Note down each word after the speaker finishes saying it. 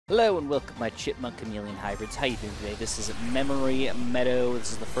Hello and welcome my chipmunk chameleon hybrids. How you doing today? This is Memory Meadow.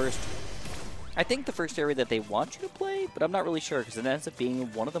 This is the first, I think the first area that they want you to play, but I'm not really sure because it ends up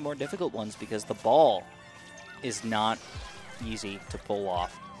being one of the more difficult ones because the ball is not easy to pull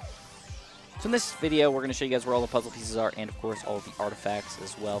off. So in this video, we're going to show you guys where all the puzzle pieces are and, of course, all of the artifacts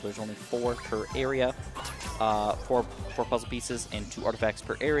as well. There's only 4 per area, 4 puzzle pieces and 2 artifacts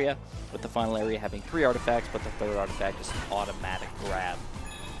per area, with the final area having 3 artifacts, but the 3rd artifact is an automatic grab.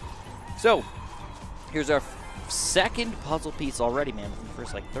 So, here's our second puzzle piece already, man, within the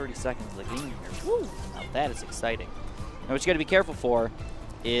first, like, 30 seconds of the game here. Woo! Now that is exciting. Now, what you got to be careful for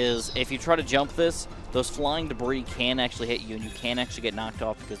is if you try to jump this, those flying debris can actually hit you, and you can actually get knocked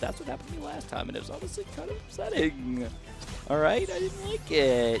off, because that's what happened to me last time, and it was honestly kind of upsetting. Alright, I didn't like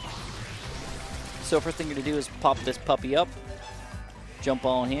it. So, first thing you're going to do is pop this puppy up, jump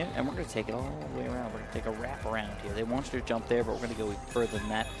on here, and we're going to take it all the way around. We're going to take a wrap around here. They want you to jump there, but we're going to go further than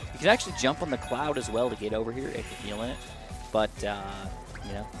that. You can actually jump on the cloud as well to get over here if you're feeling it. But,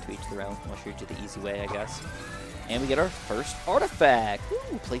 you know, to each their own. I'll show you the easy way, I guess. And we get our first artifact.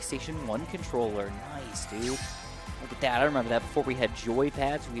 Ooh, PlayStation 1 controller. Nice, dude. Look at that. I remember that before we had joy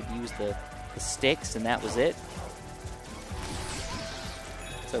pads. We'd use the sticks, and that was it.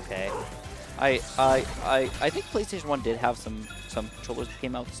 It's okay. I think PlayStation 1 did have some controllers that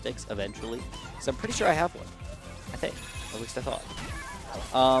came out with sticks eventually. So I'm pretty sure I have one. I think. Or at least I thought.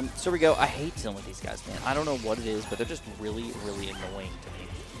 So here we go. I hate dealing with these guys, man. I don't know what it is, but they're just really, really annoying to me.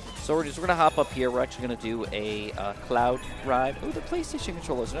 So we're going to hop up here. We're actually going to do a cloud ride. Oh, the PlayStation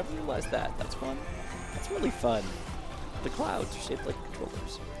controllers. I never realized that. That's fun. That's really fun. The clouds are shaped like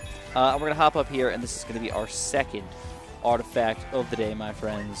controllers. We're going to hop up here, and this is going to be our second artifact of the day, my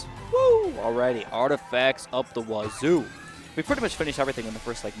friends. Woo! Alrighty, artifacts up the wazoo. We pretty much finished everything in the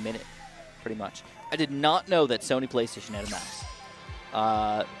first, like, minute, pretty much. I did not know that Sony PlayStation had a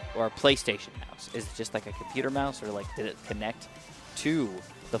mouse. Or a PlayStation mouse. Is it just like a computer mouse, or, like, did it connect to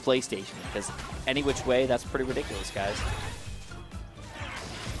the PlayStation? Because any which way, that's pretty ridiculous, guys.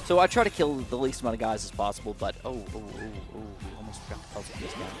 So I try to kill the least amount of guys as possible, but we almost forgot the puzzle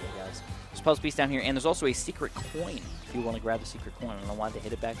piece down here, guys. There's a puzzle piece down here, and there's also a secret coin if you want to grab the secret coin. I don't know why they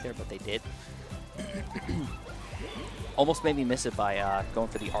hid it back there, but they did. Almost made me miss it by going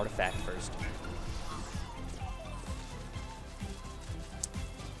for the artifact first.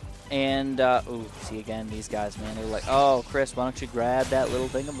 And, see again, these guys, man, they're like, oh, Chris, why don't you grab that little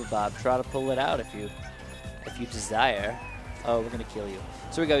thingamabob? Try to pull it out if you desire. Oh, we're going to kill you.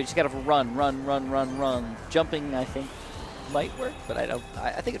 So we go, you just got to run. Jumping, I think, might work, but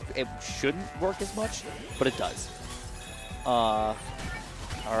I think it shouldn't work as much, but it does.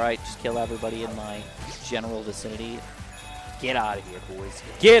 Alright, just kill everybody in my general vicinity. Get out of here, boys.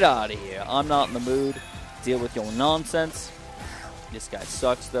 Get out of here. I'm not in the mood to deal with your nonsense. This guy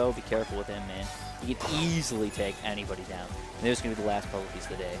sucks, though. Be careful with him, man. He can easily take anybody down. And this is going to be the last puzzle piece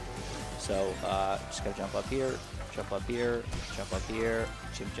of the day. So, just got to jump up here, jump up here, jump up here,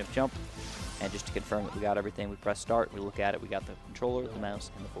 jump. And just to confirm that we got everything, we press start, we look at it, we got the controller, the mouse,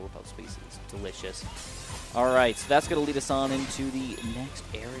 and the 4 puzzle pieces. Delicious. Alright, so that's going to lead us on into the next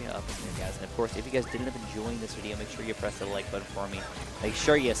area up in here, guys. And of course, if you guys did end up enjoying this video, make sure you press the like button for me. Make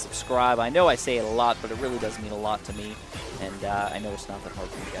sure you subscribe. I know I say it a lot, but it really does mean a lot to me. And I know it's not that hard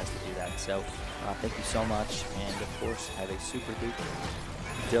for you guys to do that. So, thank you so much. And of course, have a super duper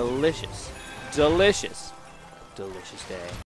delicious day.